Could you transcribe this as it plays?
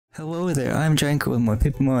Hello there, I'm GiantGrotle with more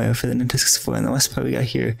Paper Mario for the Nintendo 64. In the last part we got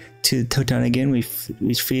here to Toad Town again. We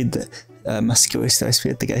freed the muscular Star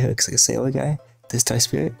Spirit, the guy who looks like a sailor guy, the Star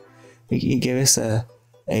Spirit. He gave us a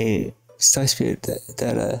Star Spirit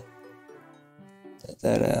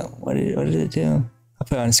what did it do? I'll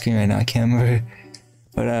put it on the screen right now, I can't remember.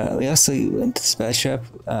 But we also went to this badge shop.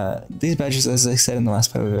 These badges, as I said in the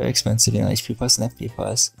last part, were very expensive, you know, HP plus and FP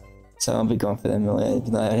plus. So I'll be going for them.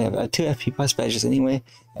 Even though I have 2 FP plus badges anyway,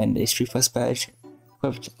 and a HP plus badge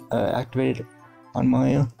equipped, activated on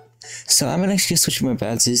Mario. So I'm gonna actually switch my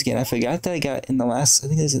badges again. I forgot that I got in the last, I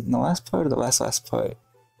think it was in the last part or the last part.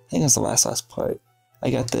 I think it was the last part. I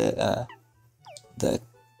got the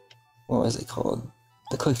what was it called?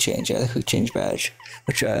 The quick change, yeah, the quick change badge,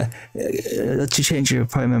 which lets you change your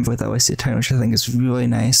party member without wasting time, which I think is really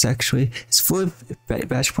nice. Actually, it's full of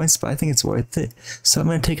badge points, but I think it's worth it. So I'm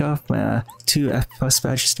gonna take off my 2 F plus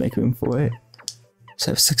badges to make room for it. So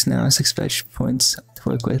I have 6 now, 6 badge points to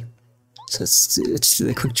work with. So let's do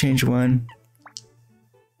the quick change one,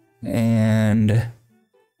 and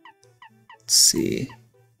let's see,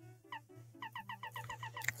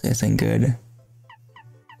 everything good.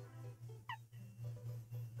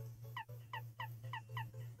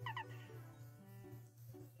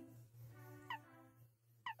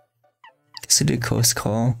 So do Coast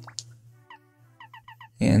Call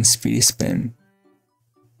and Speedy Spin.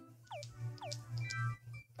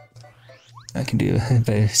 I can do a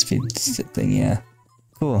better speed thing, yeah.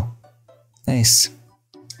 Cool. Nice.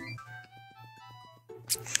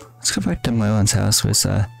 Let's go back to Merlin's house with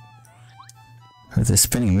a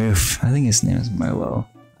spinning roof. I think his name is Merlo.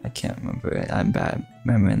 I can't remember it. I'm bad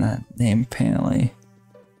remembering that name apparently.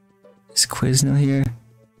 Is Quizno here?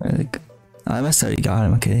 I must have already got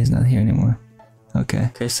him. Okay, he's not here anymore.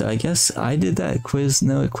 Okay, so I guess I did that quiz.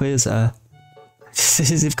 No, quiz.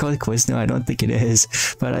 Is it called Quizno? I don't think it is.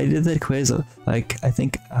 But I did that quiz like I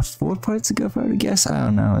think 4 parts ago. If I were to guess, I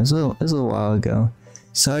don't know. It was a little while ago.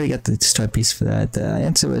 So I already got the start piece for that. The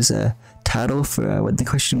answer was a title for what the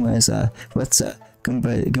question was. What's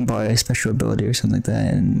Goomba's special ability or something like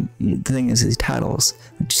that? And the thing is, titles,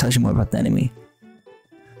 which tells you more about the enemy.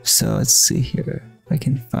 So let's see here. If I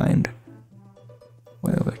can find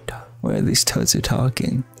where these toads are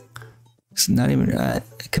talking. It's not even,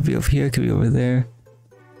 it could be over here, it could be over there.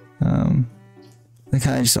 They're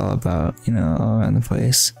kind of just all about, you know, all around the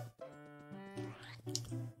place.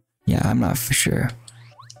 Yeah, I'm not for sure.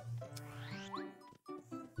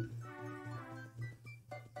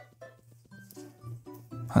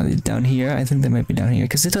 Are they down here? I think they might be down here,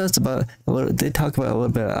 because they tell us about, they talk about a little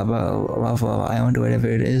bit about Lava Island or whatever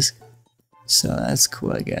it is. So that's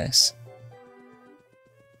cool, I guess.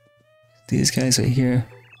 These guys right here.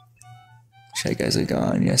 Shy guys are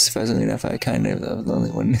gone. Yes, surprisingly enough, I kind of was the only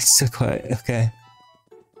one that's still quiet. Okay.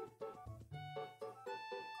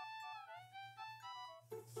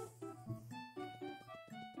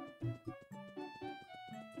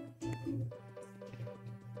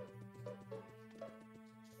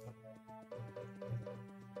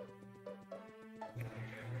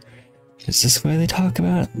 Is this where they talk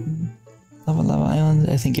about Lava Island?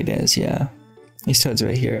 I think it is, yeah. These toads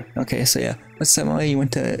right here. Okay, so yeah. What's that way you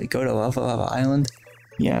went to go to Lava Island?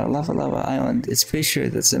 Yeah, Lava Island. It's pretty sure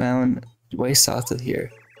that's an island way south of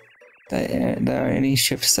here. There are any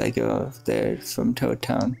ships that go there from Toad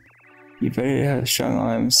Town. You better have strong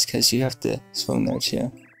arms, because you have to swim there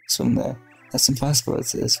too. Swim there. That's impossible.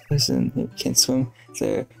 It's this person who can't swim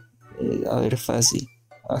there is a little fuzzy.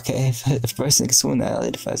 Okay, if a person can swim there, a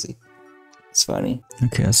little fuzzy. It's funny.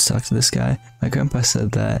 Okay, let's talk to this guy. My grandpa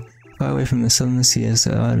said that far away from the southern sea is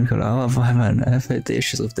I love Island. I've heard the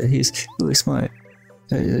issues live there. He's really smart.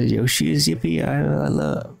 Yoshi's, yippee! I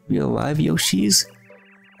love real live Yoshis.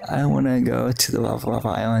 I want to go to the Lava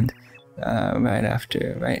Island right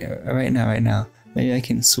now. Maybe I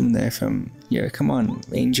can swim there from here. Come on,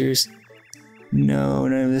 Rangers. No,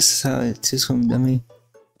 this is how to swim, dummy.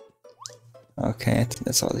 Okay, I think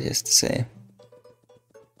that's all he has to say.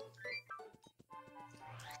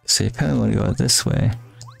 So you probably want to go this way.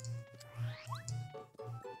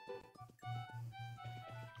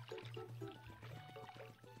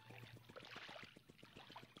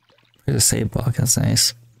 There's a save block, that's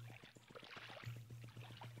nice.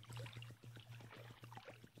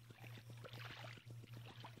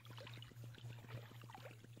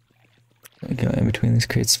 Go in between these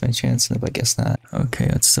crates by chance, but I guess not. Okay,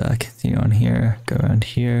 let's continue on here, go around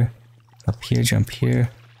here, up here, jump here.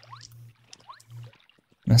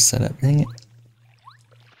 Mess that up, dang it.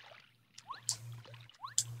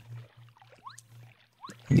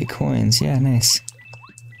 Get coins, yeah, nice.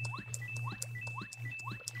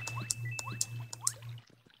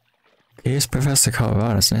 Here's Professor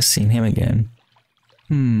Colorado. It's nice seeing him again.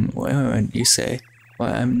 What you say?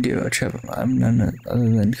 Well, I'm due a trip. I'm none other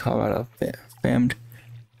than Colorado famed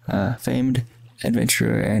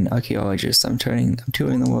adventurer and archaeologist. I'm touring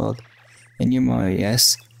the world. And you're Mario,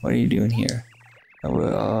 yes? What are you doing here? I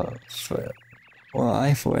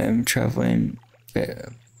am traveling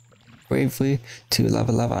bravely to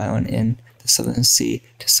Lava Island in the Southern Sea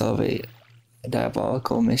to solve a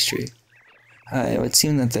diabolical mystery. It would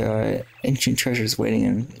seem that there are ancient treasures waiting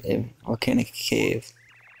in a volcanic cave.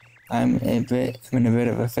 I'm in a bit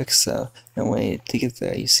of a fix though. No way to get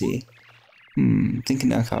there, you see. Thinking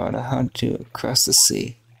now, Colorado, how to cross the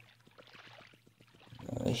sea.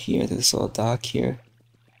 Here, this little dock here.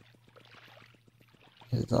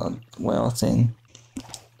 There's a little whale thing.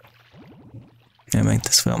 I make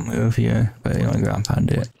this whale move here, but you want to ground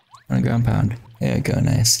pound it. There we go,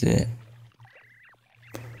 nice, did it.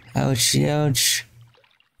 Ouch, ouch.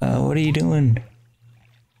 What are you doing?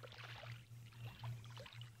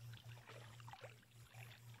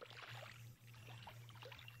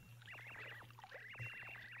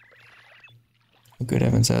 Good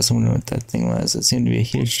heavens, I was wondering what that thing was. It seemed to be a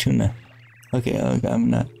huge tuna. Okay, I'm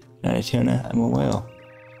not a tuna, I'm a whale.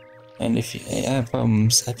 And if I have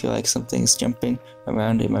problems, I feel like something's jumping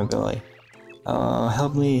around in my belly.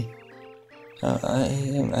 Help me.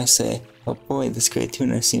 I say, oh boy, this great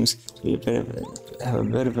tuna seems to be have a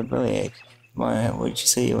bit of a bellyache. Why would you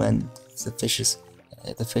say you lend the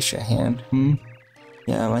fish a hand?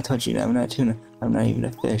 Yeah, I told you I'm not a tuna. I'm not even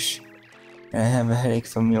a fish. And I have a headache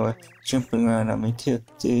from your jumping around on me too.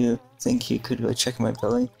 Do you think you could go check my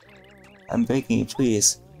belly? I'm begging you,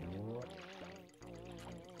 please.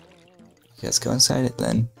 Let's go inside it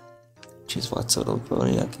then. Choose what sort of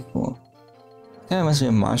ability. Okay, cool. That must be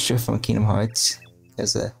a monster from Kingdom Hearts.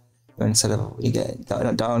 Because instead of you get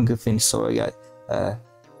Donald, Goofy, and Sora got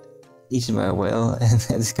eaten by a whale, and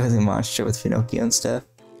this guy's a monster with Pinocchio and stuff.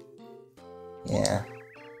 Yeah.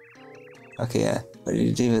 Okay, yeah. What did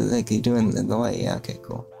you do? Like you doing the light? Yeah. Okay,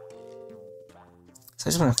 cool. So I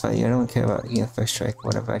just want to fight you. I don't care about first strike,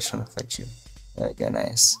 whatever. I just want to fight you. There we go.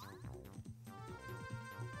 Nice.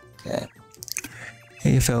 Okay.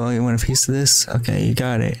 Hey, fella, you want a piece of this? Okay, you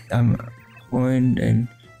got it. I'm orange and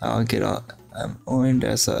I'll get out. I'm orange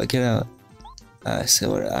as I'll get out.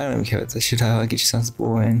 So what, I don't even care what this shit. I'll get you sounds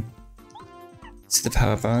boring. See the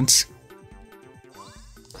power bounce?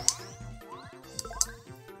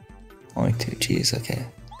 Only 2 G's, okay.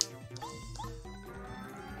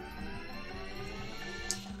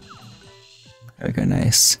 There we go,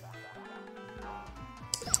 nice.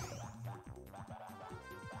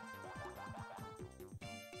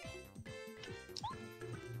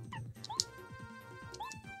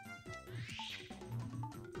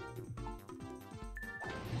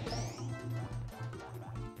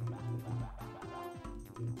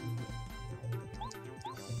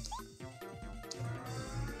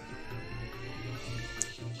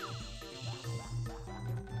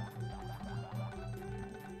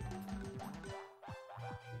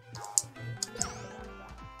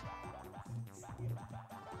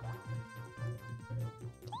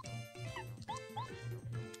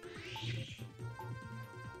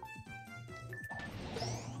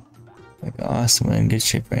 Like, awesome, we're in good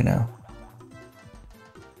shape right now.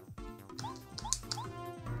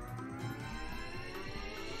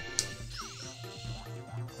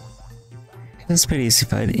 It's pretty easy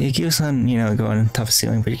fight. You can use on, go on top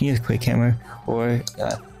ceiling, but you can use quick hammer or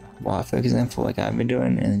wall, for example, like I've been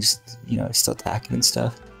doing, and just, still attacking and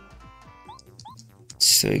stuff.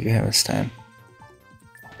 So you can have this time.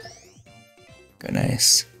 Go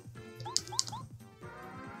nice.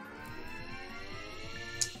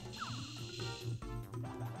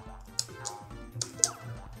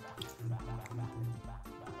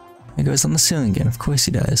 He goes on the ceiling again, of course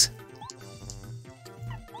he does.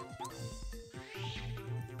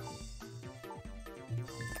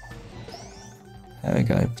 There we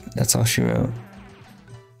go, that's all she wrote.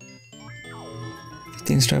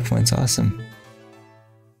 15 star points, awesome.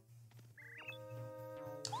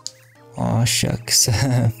 Aw shucks.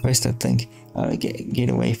 First I think I would get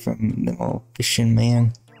away from the old fishing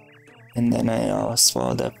man. And then I was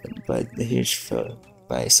swallowed up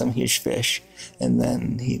by some huge fish, and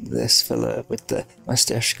then this fella with the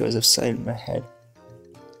mustache goes upside my head.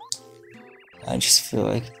 I just feel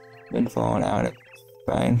like I've been falling out of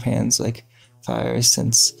frying pans like fire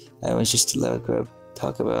since I was just a little girl.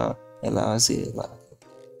 Talk about a lousy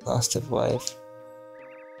loss of life.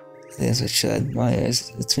 That's what should admire.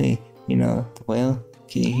 It's me, the whale.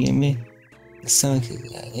 Can you hear me? The stomach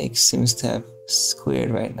ache seems to have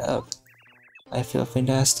cleared right up. I feel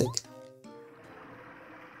fantastic.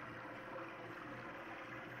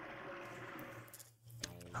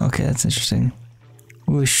 Okay, that's interesting.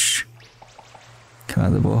 Whoosh. Come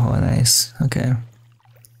out of the borehole, nice. Okay.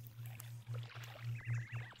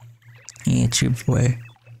 Yeah, true boy.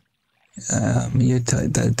 You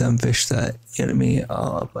that dumb fish that hit me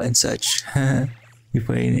all up and such. You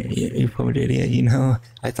poor idiot, you know?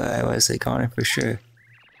 I thought I was a goner for sure.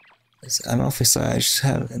 I'm awfully sorry, I just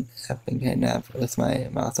have been kidnapped with my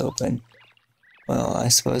mouth open. Well, I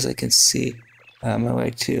suppose I can see my way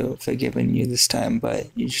to forgiving you this time, but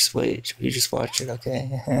you just wait, you just watch it,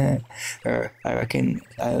 okay? Or I reckon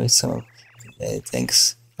I owe some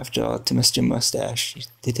thanks, after all, to Mr. Mustache.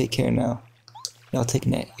 You take care now. Y'all take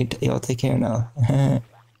care now.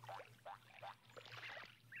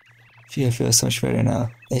 I feel so much better now.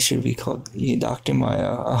 They should be called you Dr.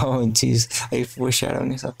 Mario. Oh, jeez. Are you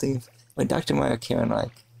foreshadowing or something? When Dr. Mario came on,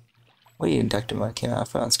 like, what do you Dr. Mario came out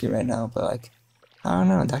for on screen right now? But, like, I don't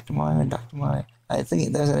know, Dr. Mario and Dr. Mario. I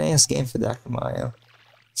think there's an NES game for Dr. Mario.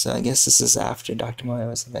 So I guess this is after Dr. Mario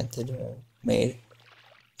was invented or made.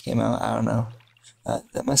 Came out, I don't know.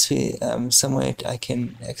 That must be some way I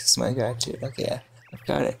can access my gratitude. Okay, yeah, I've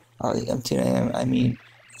got it. I mean,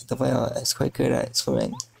 the whale is quite good at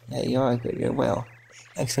swimming. Yeah, you are good. You're a whale.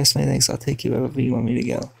 Express my thanks. I'll take you wherever you want me to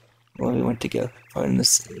go. Where we want to go. Pardon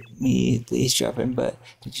me, the eavesdropping, but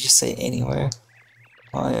did you just say anywhere?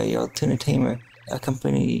 Oh, yeah, your tuna tamer.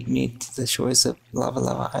 Accompany me to the shores of Lava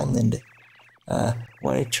Lava Island.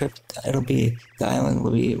 What a trip it'll be. The island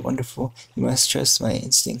will be wonderful. You must trust my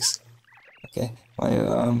instincts. Okay.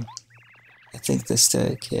 I think this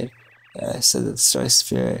kid said that the Star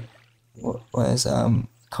Spirit was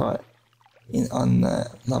caught on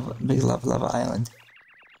the big lava island.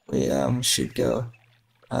 We should go.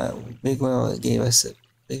 Big Whale gave us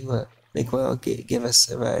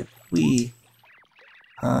a ride. The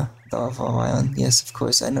lava island. Yes, of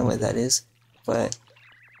course I know where that is. But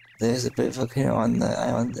there's a big volcano on the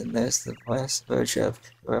island, and there's the verge of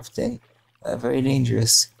erupting. Very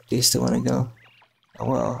dangerous. Do you still want to go? Oh,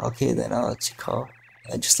 well, okay then. I'll let you call.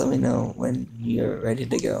 Just let me know when you're ready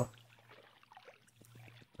to go.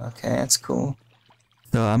 Okay, that's cool.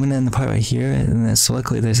 So I'm gonna end the part right here, and then so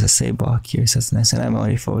luckily there's a save block here, so that's nice, and I'm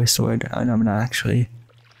already fully restored. Oh, no, I'm not actually.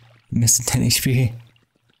 Missing 10 HP.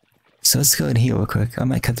 So let's go and heal real quick. I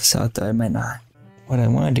might cut this out though, I might not. What I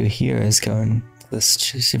want to do here is go into this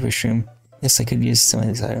super shroom. Yes, I could use some of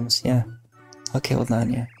these items, yeah. Okay, hold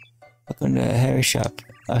on, yeah. Welcome to Harry's shop.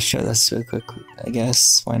 I'll show this real quick, I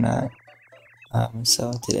guess, why not?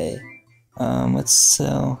 So today, let's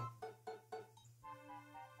sell...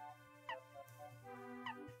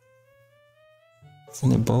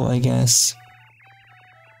 Thunderbolt, I guess.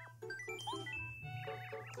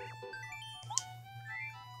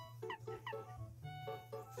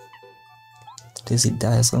 Dizzy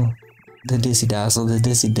Dazzle. The Dizzy Dazzle, the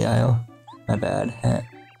Dizzy Dial. My bad.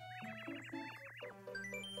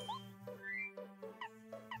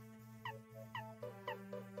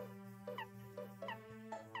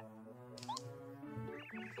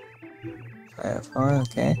 Firefly,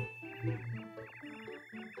 okay.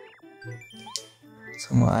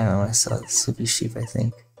 Some more, I don't want to sell the Sleepy Sheep, I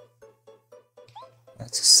think.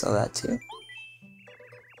 Let's just sell that too.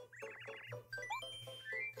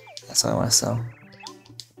 That's all I want to sell.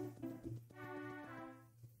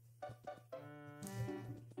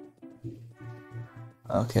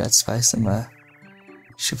 Okay, let's buy some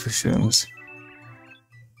super shrooms.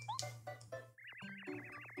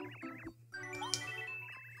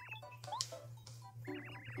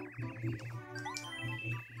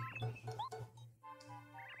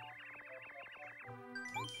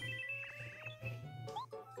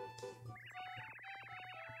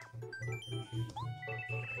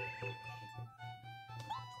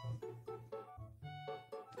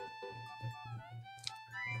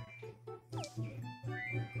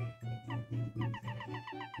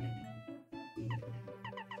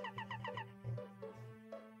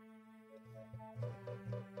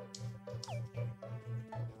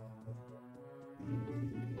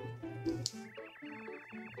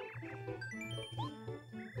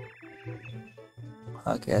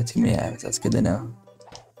 Okay, that's too many items, that's good to know.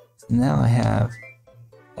 So now I have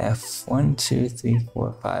F1, 2, 3,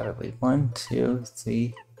 4, 5, I believe. 1, 2,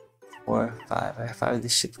 3, 4, 5. I have 5 of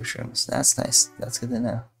these super shrooms. That's nice, that's good to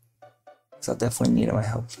know. So I'll definitely need them, I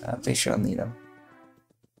hope. I'm pretty sure I'll need them.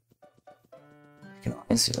 I can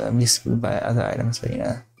always buy other items, but you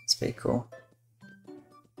know, it's pretty cool.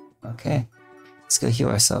 Okay, let's go heal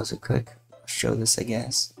ourselves real quick. I'll show this, I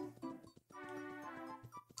guess.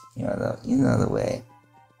 You know the way.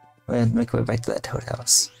 We're gonna make our way back to that toad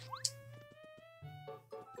house.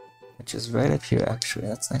 Which is right up here, actually.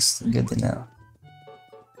 That's nice and good to know.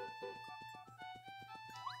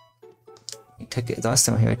 took it. The last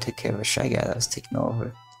time here I took care of a shy guy that was taking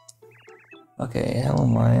over. Okay, hello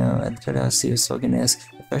Mario. At the house, you spoken is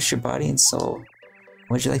refresh your body and soul.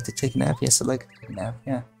 Would you like to take a nap? Yes, I'd like to take a nap.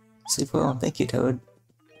 Yeah. Sleep well. Thank you, Toad.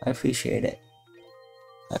 I appreciate it.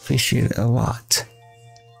 I appreciate it a lot.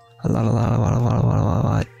 A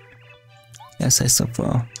lot. Yes, I slept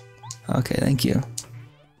well. Okay, thank you.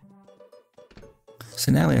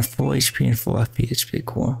 So now we have full HP and full FP. It's pretty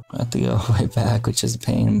cool. I have to go right back, which is a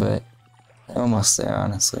pain, but almost there,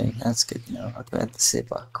 honestly. That's good to know. Okay, at the city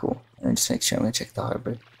block. Cool. And just make sure I'm gonna check the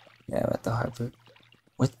harbor. Yeah, we're at the harbor.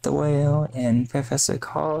 With the whale and Professor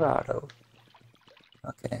Colorado.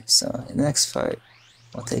 Okay, so in the next fight,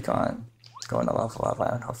 we'll take on going to Lava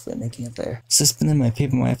Island, hopefully making it there. Suspending my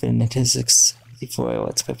paper wife in Nintendo before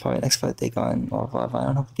let's play probably next fight take on Lava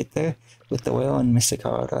Island, hope we get there. With the whale and Mr.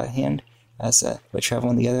 Colorado at hand. As we're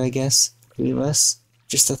traveling together, I guess. 3 of us.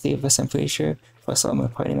 Just the 3 of us, I'm pretty sure. Plus all my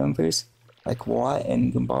party members. Like Watt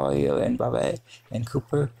and Gumbario and Babette and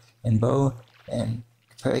Cooper and Bo and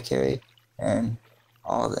Pericary and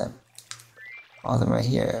all of them. All of them right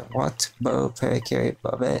here. Watt, Bo, Pericary,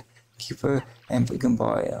 Babette, Cooper, and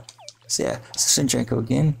Gumbario. So yeah, so Janko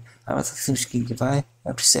again. I want to say goodbye. I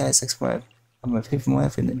have to say, I'm my paper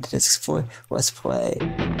wife and the Nintendo 64. Let's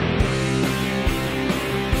play.